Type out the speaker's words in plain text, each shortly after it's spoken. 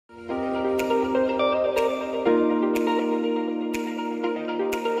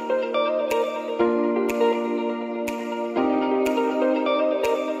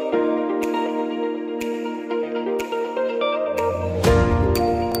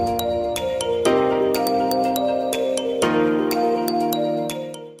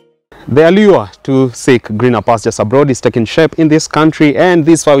The allure to seek greener pastures abroad is taking shape in this country, and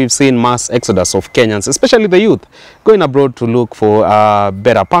this far we've seen mass exodus of Kenyans, especially the youth, going abroad to look for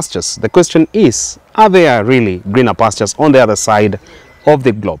better pastures. The question is, are there really greener pastures on the other side of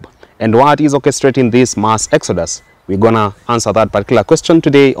the globe? And what is orchestrating this mass exodus? We're going to answer that particular question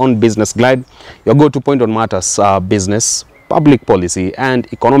today on Business Glide, your go-to point on matters business, public policy and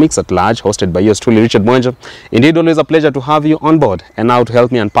economics at large, hosted by yours truly, Richard Mwenja. Indeed, always a pleasure to have you on board. And now to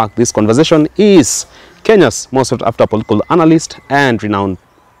help me unpack this conversation is Kenya's most sought after political analyst and renowned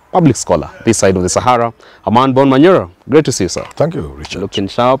public scholar this side of the Sahara, Herman Manyora. Great to see you, sir. Thank you, Richard. Looking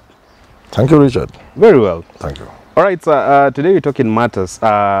sharp. Thank you, Richard. Very well. Thank you. All right, sir. Today we're talking matters,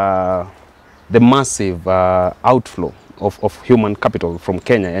 the massive outflow of human capital from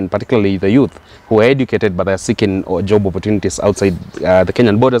Kenya, and particularly the youth who are educated but they are seeking job opportunities outside the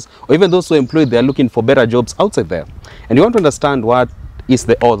Kenyan borders, or even those who are employed, they are looking for better jobs outside there. And you want to understand what is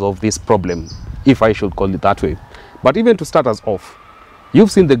the cause of this problem, if I should call it that way. But even to start us off, you've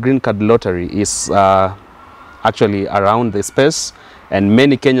seen the green card lottery is actually around the space, and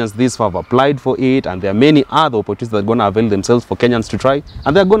many Kenyans this far have applied for it, and there are many other opportunities that are going to avail themselves for Kenyans to try,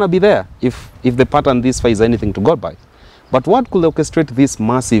 and they're going to be there if the pattern this far is anything to go by. But what could orchestrate this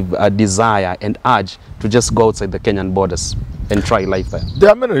massive desire and urge to just go outside the Kenyan borders and try life there? There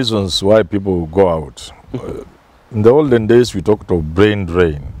are many reasons why people go out. In the olden days, we talked of brain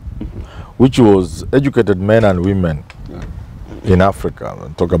drain, which was educated men and women in Africa,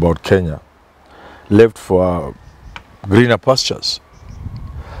 and talk about Kenya, left for greener pastures.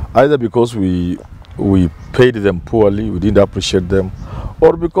 Either because we paid them poorly, we didn't appreciate them,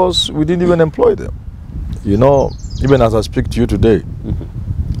 or because we didn't even employ them. You know, even as I speak to you today,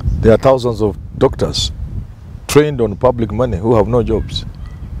 there are thousands of doctors trained on public money who have no jobs,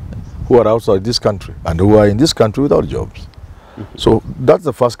 who are outside this country and who are in this country without jobs. So that's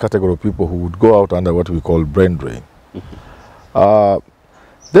the first category of people who would go out under what we call brain drain.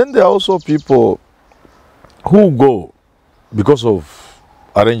 Then there are also people who go because of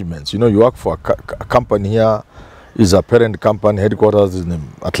arrangements. You know, you work for a company here, is a parent company, headquarters in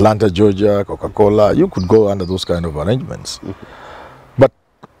Atlanta, Georgia, Coca-Cola. You could go under those kind of arrangements. But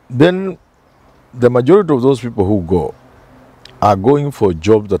then the majority of those people who go are going for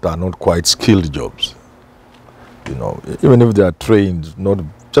jobs that are not quite skilled jobs. You know, even if they are trained, not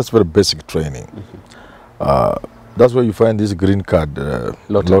just very basic training. That's where you find this green card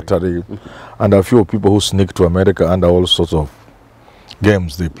lottery and a few people who sneak to America under all sorts of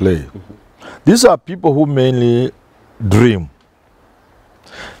games they play. These are people who mainly dream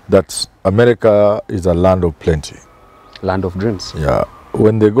that America is a land of plenty. Land of dreams. Yeah.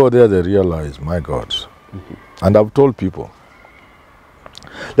 When they go there, they realize, my God. And I've told people,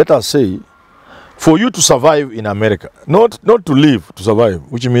 let us say, for you to survive in America, not to live, to survive,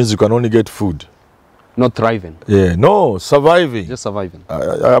 which means you can only get food. Not thriving. Yeah, no, surviving. Just surviving.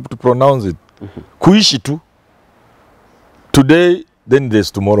 I have to pronounce it. Kuishi tu. Today, then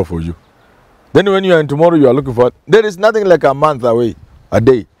there's tomorrow for you. Then when you are in tomorrow, you are looking for, there is nothing like a month away, a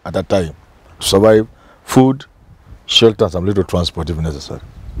day at a time, to survive, food, shelter, some little transport if necessary.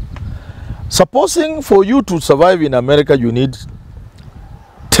 Supposing for you to survive in America, you need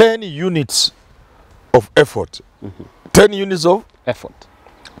 10 units of effort. 10 units of effort.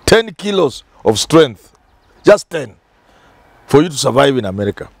 10 kilos of strength. Just 10 for you to survive in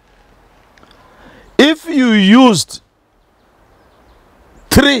America. If you used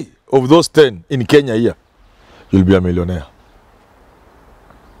 3 of those 10 in Kenya here, you'll be a millionaire.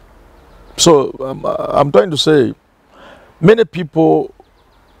 So I'm trying to say, many people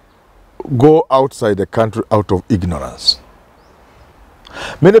go outside the country out of ignorance.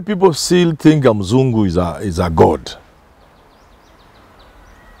 Many people still think Mzungu is a god.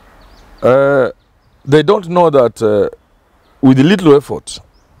 They don't know that with little effort,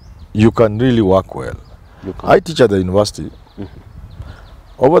 you can really work well. I teach at the university.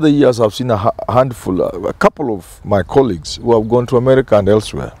 Over the years, I've seen a couple of my colleagues who have gone to America and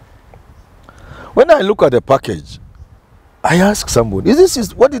elsewhere. When I look at the package, I ask somebody,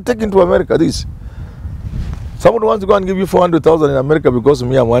 what is taking to America, this? Someone wants to go and give you 400,000 in America because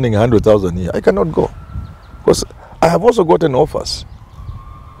me, I'm earning 100,000 here. I cannot go. Because I have also gotten offers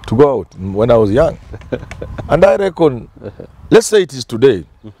to go out when I was young. And I reckon, let's say it is today,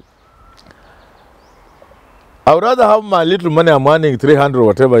 I would rather have my little money I'm earning 300 or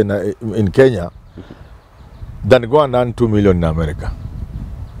whatever in Kenya than go and earn 2 million in America.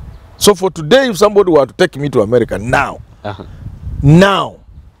 So for today, if somebody were to take me to America now, now,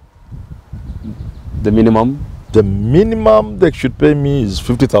 the minimum they should pay me is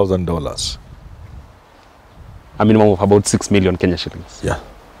 $50,000. A minimum of about 6 million Kenya shillings. Yeah.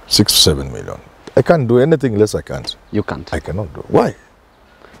 6 to 7 million. I can't do anything less. I can't. You can't. I cannot do. Why?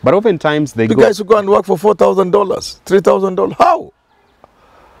 But oftentimes they The go... guys who go and work for $4,000, $3,000. How?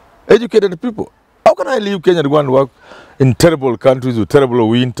 Educated people. How can I leave Kenya to go and work in terrible countries with terrible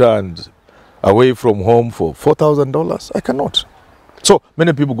winter and away from home for $4,000? I cannot. So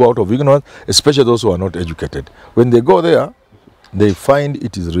many people go out of ignorance, especially those who are not educated. When they go there, they find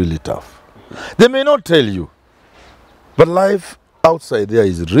it is really tough. They may not tell you, but life outside there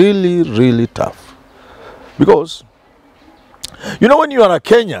is really, really tough. Because, you know, when you are a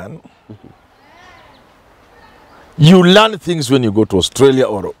Kenyan, you learn things when you go to Australia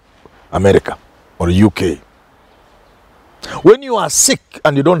or America or UK. When you are sick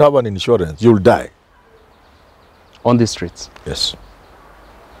and you don't have an insurance, you'll die. On the streets. Yes.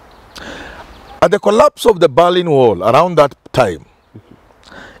 At the collapse of the Berlin Wall, around that time,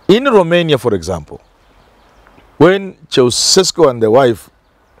 in Romania, for example, when Ceausescu and the wife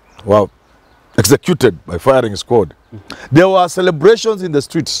were executed by firing squad, there were celebrations in the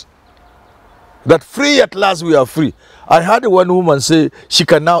streets that free at last we are free. I heard one woman say she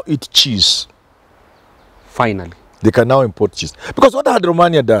can now eat cheese. Finally. They can now import cheese. Because what had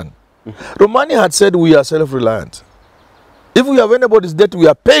Romania done? Romania had said we are self-reliant. If we have anybody's debt, we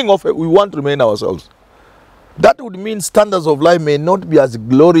are paying off it, we want to remain ourselves. That would mean standards of life may not be as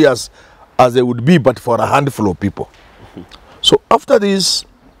glorious as they would be, but for a handful of people. So after this,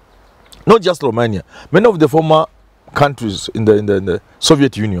 not just Romania, many of the former countries in the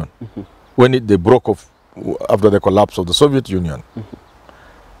Soviet Union, when they broke off after the collapse of the Soviet Union,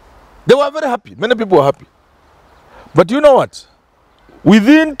 they were very happy. Many people were happy. But you know what?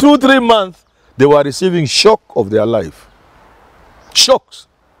 Within 2-3 months, they were receiving shock of their life. Shocks.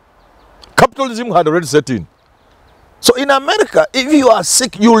 Capitalism had already set in. So in America, if you are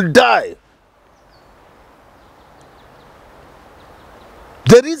sick, you'll die.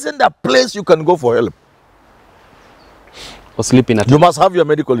 There isn't a place you can go for help. Or sleeping at You must have your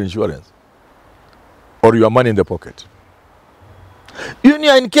medical insurance or your money in the pocket.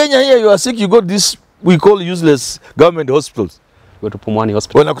 In Kenya here, you are sick, you go to this we call useless government hospitals. Go to Pumwani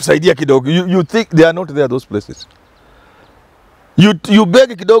Hospital. Wanakusaidia kidogo. You think they are not there, those places. You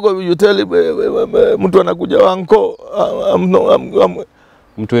beg kidogo, you tell him, mtu anakuja, anko,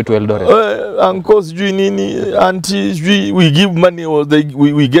 mtu wetu Eldoret. Anko, sijui nini, auntie, sijui, we give money or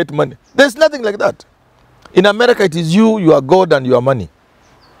we get money. There's nothing like that. In America, it is you, your God, and your money.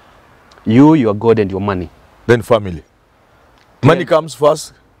 You, your God, and your money. Then family. Money comes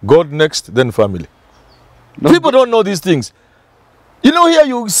first, God next, then family. No. People don't know these things. You know, here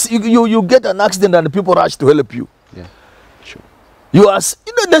you get an accident and people rush to help you. Yeah, sure. You are,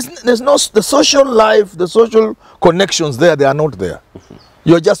 there's no the social life, the social connections there. They are not there.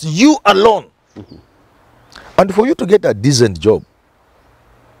 You are just you alone. And for you to get a decent job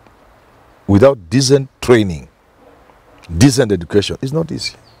without decent training, decent education, it's not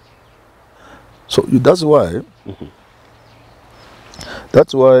easy. So that's why.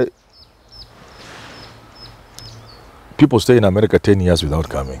 That's why people stay in America 10 years without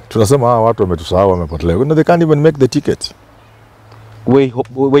coming. Tunasema watu wametusahau, wamepotelea. They can't even make the ticket.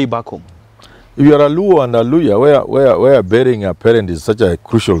 Way back home. If you are a Luo and a Luya, where burying a parent is such a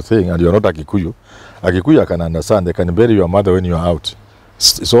crucial thing, and you are not a Kikuyu can understand. They can bury your mother when you are out.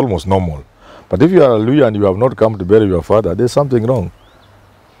 It's almost normal. But if you are a Luya and you have not come to bury your father, there's something wrong.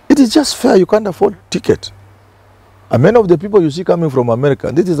 It is just fair. You can't afford ticket. And many of the people you see coming from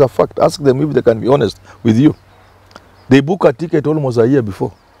America, this is a fact, ask them if they can be honest with you. They book a ticket almost a year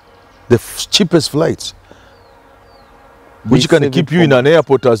before. The cheapest flights. Which can keep you in an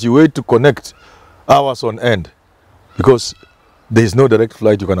airport as you wait to connect hours on end. Because there is no direct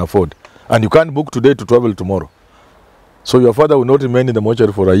flight you can afford. And you can't book today to travel tomorrow. So your father will not remain in the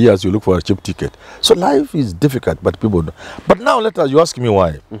mortuary for a year as you look for a cheap ticket. So life is difficult, but people don't. But now you ask me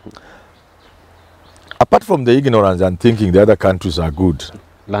why. Apart from the ignorance and thinking the other countries are good.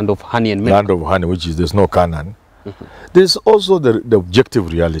 Land of honey and milk. Land of honey, which is there's no Canaan. There's also the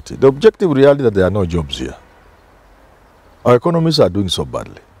objective reality. The objective reality that there are no jobs here. Our economies are doing so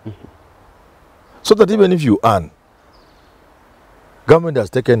badly. So that even if you earn, government has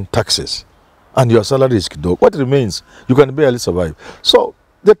taken taxes and your salary is dog. What remains? You can barely survive. So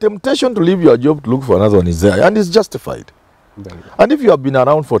the temptation to leave your job to look for another one is there, and it's justified. And if you have been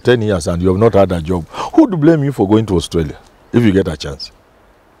around for 10 years and you have not had a job, who would blame you for going to Australia if you get a chance?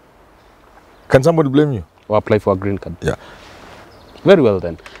 Can somebody blame you? Or apply for a green card? Yeah. Very well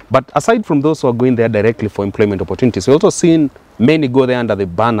then. But aside from those who are going there directly for employment opportunities, we've also seen many go there under the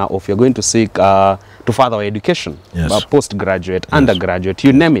banner of you're going to seek to further education, yes. Postgraduate, undergraduate,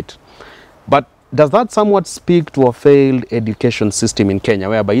 you name it. But Does that somewhat speak to a failed education system in Kenya,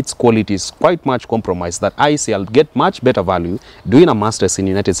 whereby its quality is quite much compromised, that I see I'll get much better value doing a master's in the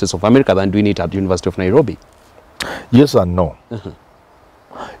United States of America than doing it at the University of Nairobi? Yes and no.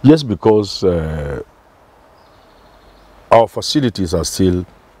 Yes, because our facilities are still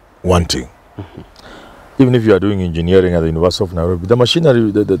wanting. Even if you are doing engineering at the University of Nairobi, the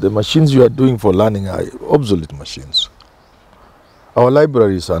machinery, the machines you are doing for learning are obsolete machines. Our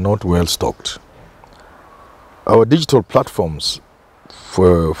libraries are not well stocked. Our digital platforms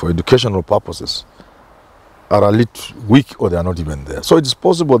for educational purposes are a little weak, or they are not even there. So it's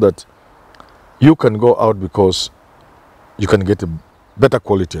possible that you can go out because you can get a better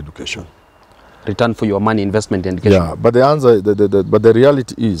quality education. Return for your money, investment in education. Yeah, but the answer, but the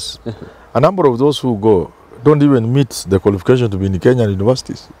reality is, a number of those who go don't even meet the qualification to be in Kenyan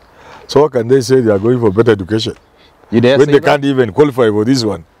universities. So how can they say they are going for better education You dare when say they that? can't even qualify for this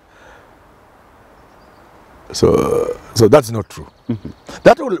one? So that's not true.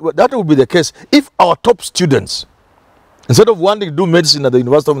 That will be the case if our top students, instead of wanting to do medicine at the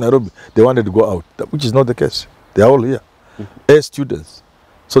University of Nairobi, they wanted to go out, which is not the case. They are all here, A students.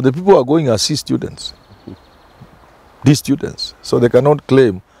 So the people who are going are C students, D students. So they cannot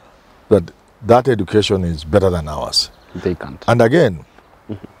claim that education is better than ours. They can't. And again,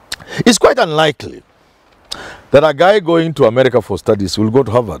 it's quite unlikely that a guy going to America for studies will go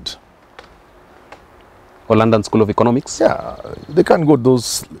to Harvard. Or London School of Economics? Yeah, they can't go to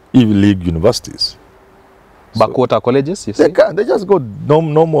those Ivy League universities. Backwater colleges, you see? They can't. They just go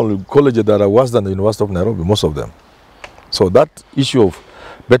normal colleges that are worse than the University of Nairobi, most of them. So that issue of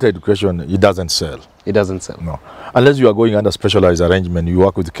better education, it doesn't sell. It doesn't sell. No. Unless you are going under specialized arrangement, you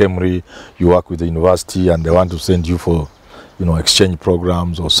work with Kemri, you work with the university, and they want to send you for, exchange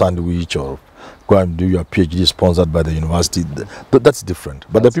programs or sandwich, or go and do your PhD sponsored by the university. That's different.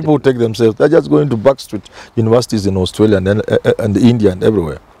 But the people who take themselves, they're just going to backstreet universities in Australia and India and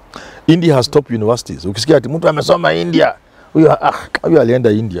everywhere. India has top universities. Ukisikia ati mtu amesoma India, huyo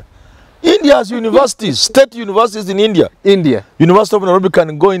alienda India. India has universities, state universities in India. India. University of Nairobi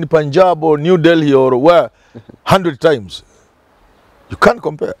can go in Punjab or New Delhi or where 100 times. You can't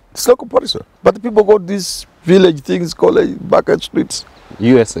compare. It's no comparison. But the people got these village things, college, back streets.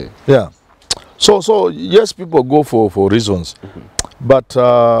 USA. Yeah. So yes, people go for reasons. But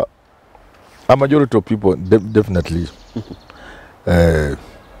a majority of people definitely,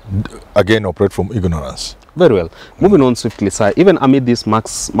 again, operate from ignorance. Very well. Moving on swiftly, sir, even amid this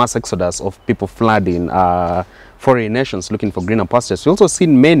mass exodus of people flooding foreign nations looking for greener pastures, you also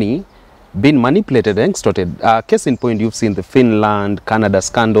seen many being manipulated and extorted. Case in point, you've seen the Finland, Canada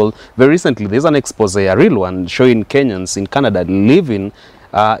scandal. Very recently, there's an expose, a real one, showing Kenyans in Canada living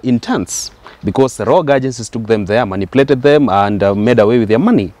in tents because the rogue agencies took them there, manipulated them, and made away with their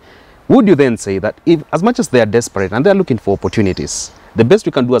money. Would you then say that if, as much as they are desperate and they are looking for opportunities, the best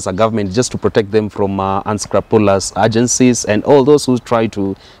we can do as a government is just to protect them from unscrupulous agencies and all those who try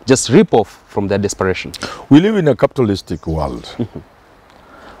to just rip off from their desperation? We live in a capitalistic world.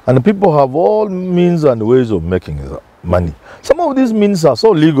 And people have all means and ways of making money. Some of these means are so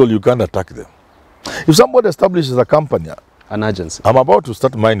legal you can't attack them. If somebody establishes a company, An agency. I'm about to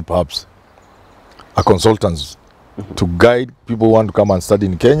start mine perhaps, a consultant to guide people who want to come and study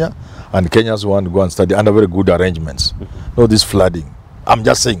in Kenya and Kenyans who want to go and study under very good arrangements. No, this flooding. I'm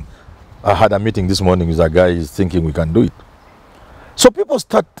just saying, I had a meeting this morning with a guy who's thinking we can do it. So people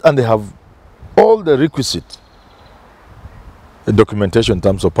start and they have all the requisite documentation in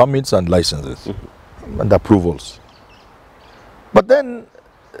terms of permits and licenses and approvals. But then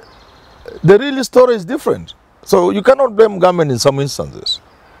the real story is different. So you cannot blame government in some instances.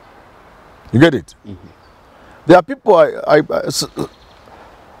 You get it? There are people, a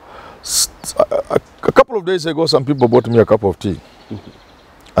couple of days ago, some people bought me a cup of tea.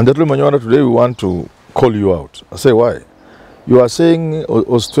 And they told me, Manyora, today we want to call you out. I say, why? You are saying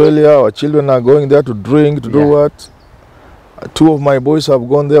Australia, our children are going there to drink, to do what? Two of my boys have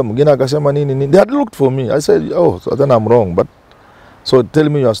gone there. They had looked for me. I said, oh, so then I'm wrong. But so tell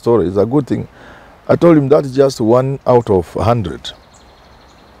me your story. It's a good thing. I told him that's just 1 out of 100.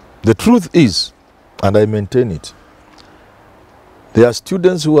 The truth is, and I maintain it, there are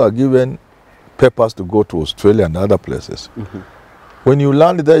students who are given papers to go to Australia and other places. When you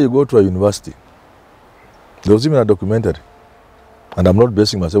land there, you go to a university. There was even a documentary. And I'm not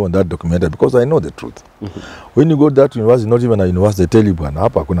basing myself on that documentary because I know the truth. When you go to that university, not even a university, they tell you,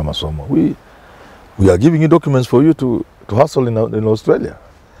 hapa hakuna masomo. We are giving you documents for you to hustle in Australia.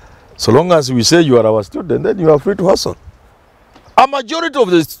 So long as we say you are our student, then you are free to hustle. A majority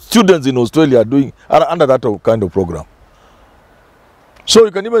of the students in Australia are under that kind of program. So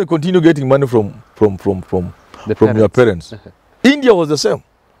you can even continue getting money from your parents. India was the same.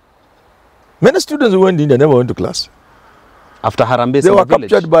 Many students who went to India never went to class. After Harambee, they were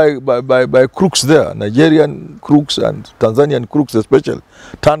captured by crooks there, Nigerian crooks and Tanzanian crooks especially,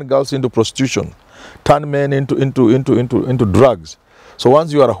 turn girls into prostitution, turn men into drugs. So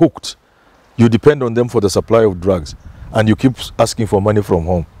once you are hooked, you depend on them for the supply of drugs, and you keep asking for money from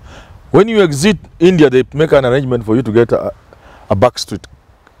home. When you exit India, they make an arrangement for you to get a backstreet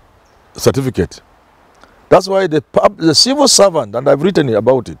certificate. That's why the civil servant, and I've written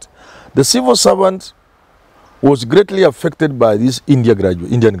about it, the civil servant was greatly affected by these Indian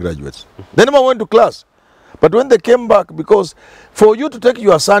graduates. They never went to class. But when they came back, because for you to take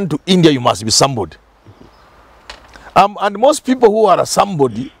your son to India, you must be somebody. And most people who are a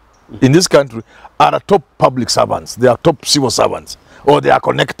somebody in this country are top public servants. They are top civil servants, or they are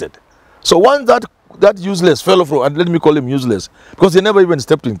connected. So once that useless fellow from, and let me call him useless, because he never even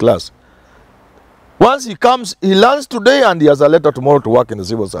stepped in class. Once he comes, he learns today and he has a letter tomorrow to work in the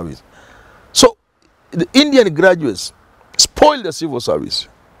civil service. So the Indian graduates spoil the civil service.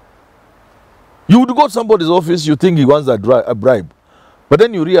 You would go to somebody's office, you think he wants a bribe. But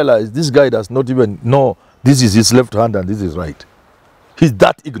then you realize this guy does not even know this is his left hand and this is right. He's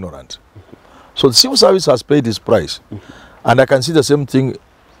that ignorant. So the civil service has paid its price. And I can see the same thing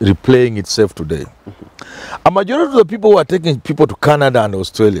replaying itself today. A majority of the people who are taking people to Canada and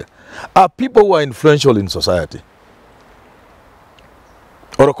Australia are people who are influential in society,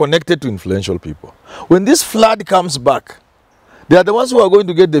 or connected to influential people. When this flood comes back, they are the ones who are going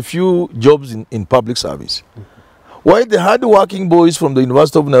to get the few jobs in public service. Why the hard-working boys from the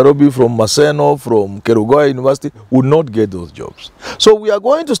University of Nairobi, from Maseno, from Kerugoya University would not get those jobs. So we are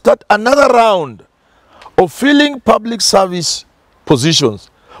going to start another round of filling public service positions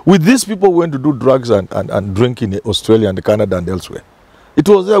with these people who went to do drugs and drink in Australia and Canada and elsewhere. It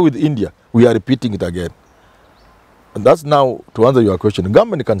was there with India. We are repeating it again. And that's now, to answer your question,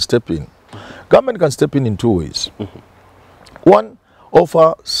 government can step in. Government can step in two ways. One,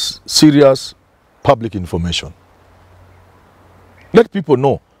 offer serious public information. Let people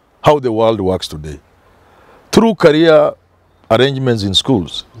know how the world works today through career arrangements in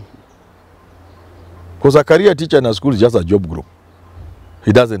schools. Because a career teacher in a school is just a job group.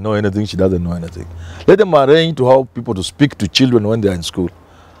 He doesn't know anything, she doesn't know anything. Let them arrange to help people to speak to children when they are in school,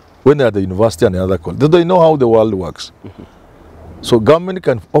 when they are at the university and the other college. They know how the world works. So government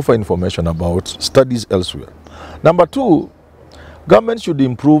can offer information about studies elsewhere. Number two, government should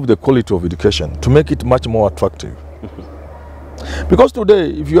improve the quality of education to make it much more attractive. Because today,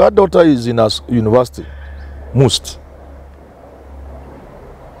 if your daughter is in a university, MUST,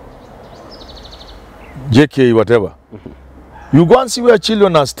 JK, whatever, you go and see where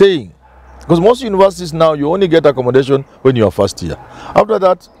children are staying. Because most universities now, you only get accommodation when you are first year. After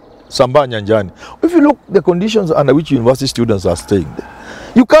that, Samba Nyanjani. If you look the conditions under which university students are staying,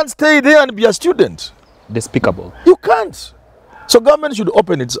 you can't stay there and be a student. Despicable. You can't. So government should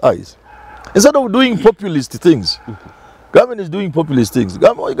open its eyes. Instead of doing populist things, government is doing populist things.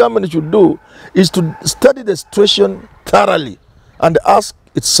 What government should do is to study the situation thoroughly and ask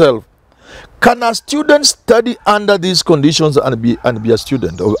itself, can a student study under these conditions and be a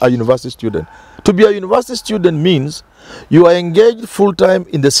student, or a university student? To be a university student means you are engaged full-time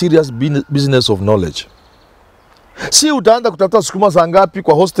in the serious business of knowledge. Si utaanza kutafuta sukuma saa ngapi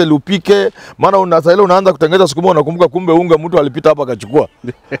kwa hostel upike, maana unasaile unaanza kutengeneza sukuma unakumbuka kumbe unga mtu alipita hapa akachukua.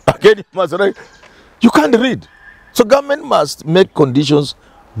 You can't read. So government must make conditions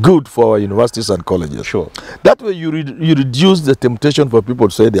good for our universities and colleges. Sure. That way you reduce the temptation for people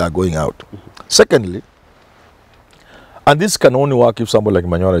to say they are going out. Secondly, and this can only work if somebody like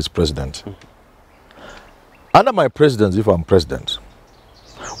Manyora is president. Under my presidency, if I'm president,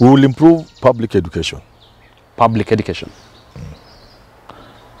 we will improve public education. Public education.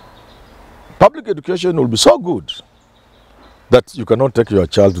 Public education will be so good that you cannot take your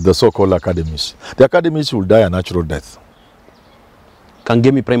child to the so-called academies. The academies will die a natural death.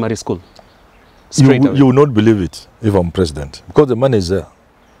 Kangemi Primary School. You will not believe it if I'm president, because the money is there.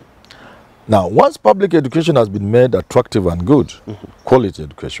 Now, once public education has been made attractive and good, quality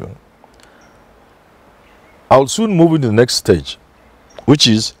education, I'll soon move into the next stage, which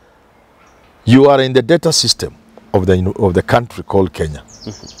is you are in the data system of the country called Kenya.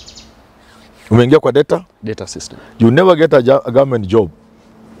 Umeingia kwa data system. You never get a government job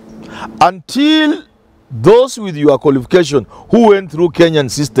until those with your qualification who went through Kenyan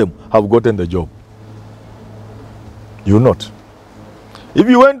system have gotten the job. You not. If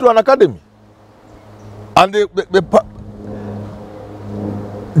you went to an academy and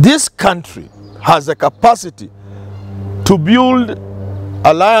this country has a capacity to build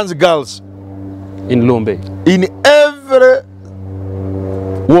Alliance girls In Lombe. in every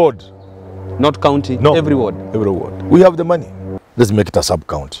ward. Not county, No. every ward. Every ward. We have the money. Let's make it a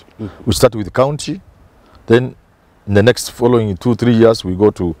sub-county. We start with the county, then in the next following 2-3 years, we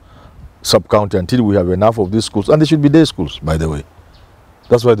go to sub-county until we have enough of these schools. And they should be day schools, by the way.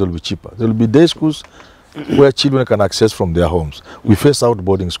 That's why they'll be cheaper. There will be day schools where children can access from their homes. We phase out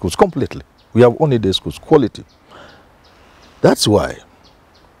boarding schools completely. We have only day schools, quality. That's why,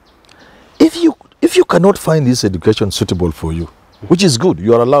 if you cannot find this education suitable for you, which is good,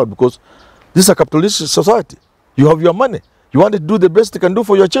 you are allowed, because this is a capitalistic society. You have your money. You want to do the best you can do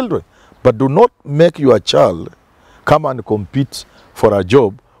for your children. But do not make your child come and compete for a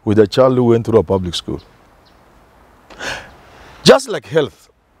job with a child who went through a public school. Just like health,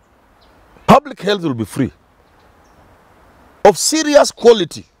 public health will be free, of serious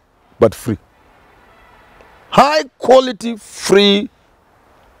quality, but free. High quality, free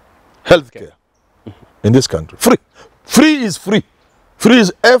healthcare in this country. Free. Free is free. Free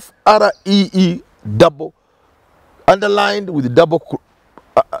is F-R-E-E double underlined with double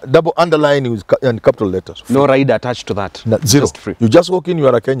underlining with and capital letters. Free. No rider attached to that. No, zero. Just free. You just walk in, you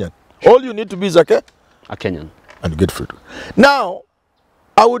are a Kenyan. All you need to be is a Kenyan. and you get free. Now,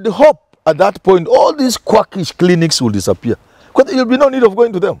 I would hope at that point all these quackish clinics will disappear, because there will be no need of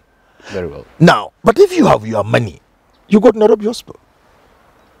going to them. Very well. Now, but if you have your money, you go to Nairobi Hospital.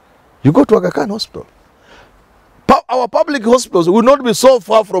 You go to Aga Khan Hospital. Our public hospitals will not be so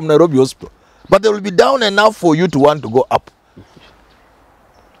far from Nairobi Hospital, but they will be down enough for you to want to go up.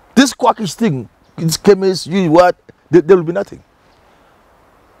 This quackish thing, it's chemists, there will be nothing.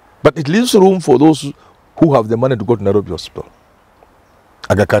 But it leaves room for those who have the money to go to Nairobi Hospital,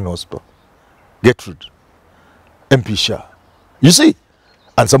 Aga Khan Hospital, Gertrude, MP Shah. You see?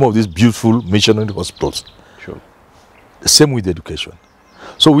 And some of these beautiful missionary hospitals. Sure. The same with education.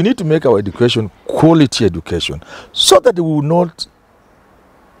 So we need to make our education quality education, so that we will not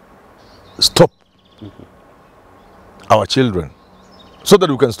stop our children, so that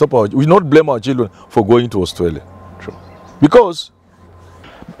we can stop we will not blame our children for going to Australia. True. Because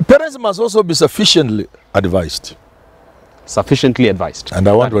parents must also be sufficiently advised. Sufficiently advised. And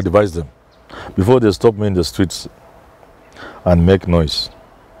I want to advise them before they stop me in the streets and make noise.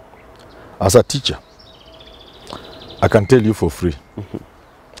 As a teacher, I can tell you for free,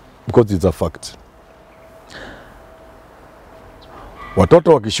 because it's a fact.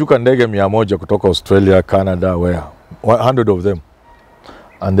 Watoto wakishuka ndege 100 kutoka Australia, Canada, where 100 of them,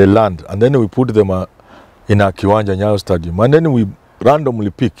 and they land, and then we put them in a Kiwanja Nyayo Stadium, and then we randomly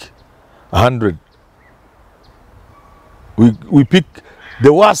pick 100. We pick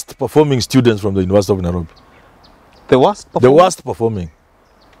the worst performing students from the University of Nairobi. The worst performing? The worst performing.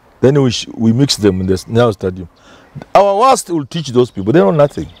 Then we mix them in the Nyayo Stadium. Our worst will teach those people. They know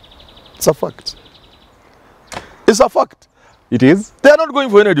nothing. It's a fact. It's a fact. It is? They are not going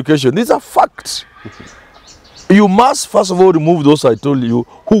for any education. These are facts. You must first of all remove those I told you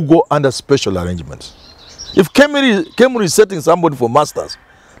who go under special arrangements. If Kemri is setting somebody for masters,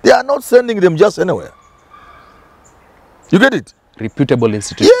 they are not sending them just anywhere. You get it? Reputable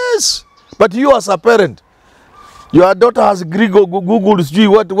institution. Yes. But you as a parent, your daughter has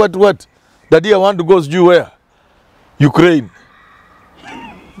Googled what? Daddy, I want to go where? Ukraine.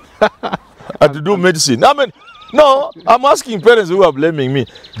 And to do medicine. I mean, no, I'm asking parents who are blaming me.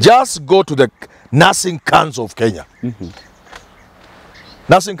 Just go to the nursing council of Kenya.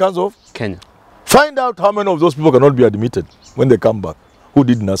 Nursing council of Kenya. Find out how many of those people cannot be admitted when they come back, who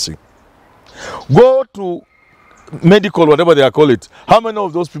did nursing. Go to medical, whatever they are call it. How many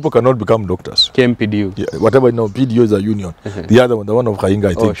of those people cannot become doctors? KMPDU. Yeah, whatever, no, PDU is a union. The other one, the one of Khainga,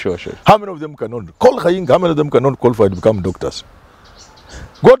 I think. Oh, sure. How many of them cannot? Call Khainga, how many of them cannot qualify to become doctors?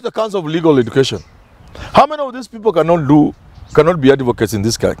 Go to the Council of Legal Education. How many of these people cannot be advocates in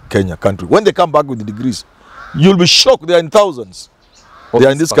this Kenya country? When they come back with the degrees, you'll be shocked. They are in thousands. They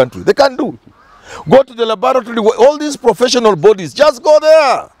are in this country. They can't do. Go to the laboratory, all these professional bodies, just go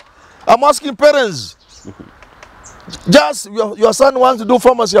there. I'm asking parents. Just your son wants to do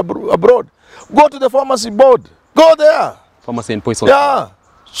pharmacy abroad. Go to the pharmacy board. Go there. Pharmacy and poison. Yeah.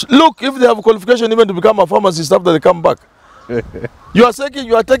 Look, if they have qualification even to become a pharmacist after they come back. You are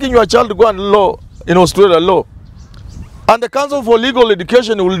taking your child to go and law in Australia law. And the Council for Legal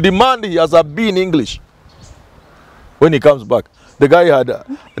Education will demand he has a B in English when he comes back. The guy had a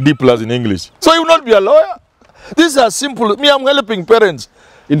D+ in English. So he will not be a lawyer. These are simple. I'm helping parents.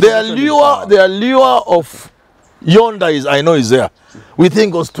 The allure of yonder I know is there. We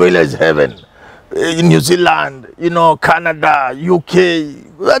think Australia is heaven. In New Zealand, Canada, UK.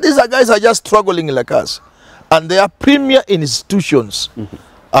 These guys are just struggling like us. And their premier institutions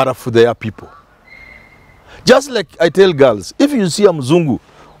are for their people. Just like I tell girls, if you see a mzungu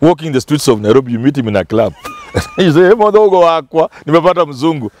walking the streets of Nairobi, you meet him in a club. You say, hey, Modogo Aqua, nimepata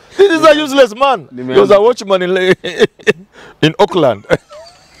mzungu. This is a useless man. He was a watchman in Auckland.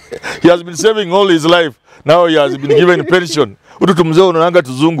 He has been saving all his life. Now he has been given pension. Ututu mzee unaanga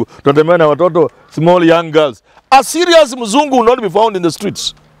tuzungu. Tunatembea na watoto, small young girls. A serious mzungu will not be found in the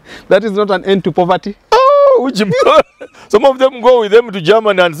streets. That is not an end to poverty. Oh, some of them go with them to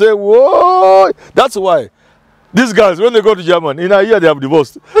Germany and say, whoa. That's why these guys, when they go to Germany, in a year they have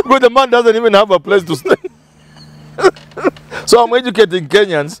divorced. Because the man doesn't even have a place to stay. So I'm educating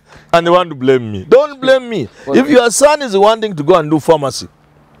Kenyans and they want to blame me. Don't blame me. If your son is wanting to go and do pharmacy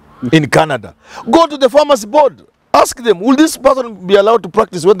in Canada, go to the pharmacy board. Ask them, will this person be allowed to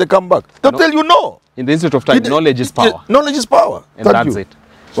practice when they come back? They'll tell you no. In the Institute of Time, knowledge is power. Knowledge is power. And that's it.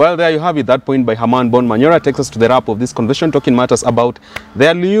 Well, there you have it. That point by Herman Manyora takes us to the wrap of this conversation, talking matters about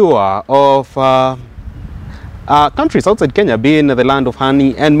the allure of countries outside Kenya being the land of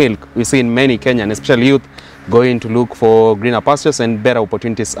honey and milk. We've seen many Kenyan, especially youth, going to look for greener pastures and better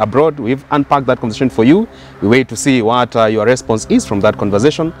opportunities abroad. We've unpacked that conversation for you. We wait to see what your response is from that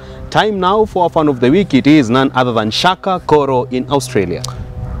conversation. Time now for our fan of the week. It is none other than Shaka Koro in Australia.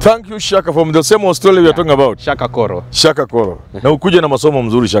 Thank you, Shaka, from the same Australia we are talking about. Shaka Koro. Shaka Koro. Na ukuje na masomo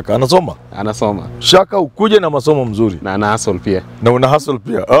mzuri, Shaka. Anasoma? Anasoma. Shaka, ukuje na masomo mzuri. Na ana hustle pia. Na una hustle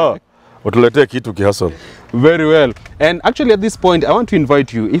pia. Utuletee kitu ki-hustle. Very well. And actually at this point, I want to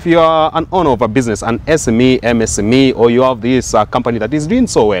invite you, if you are an owner of a business, an SME, MSME, or you have this company that is doing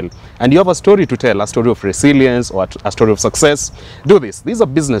so well, and you have a story to tell, a story of resilience or a story of success, do this. This is a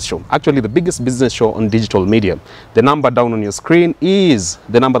business show, actually the biggest business show on digital media. The number down on your screen is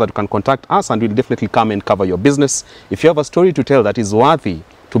the number that you can contact us, and we'll definitely come and cover your business. If you have a story to tell that is worthy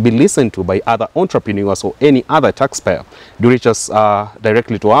to be listened to by other entrepreneurs or any other taxpayer, do reach us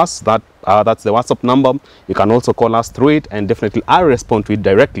directly to us. That's the WhatsApp number. You can also call us through it, and definitely I'll respond to it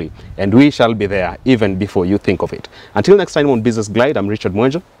directly, and we shall be there even before you think of it. Until next time on Business Glide, I'm Richard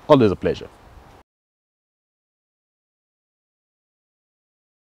Mwenja. Always a pleasure.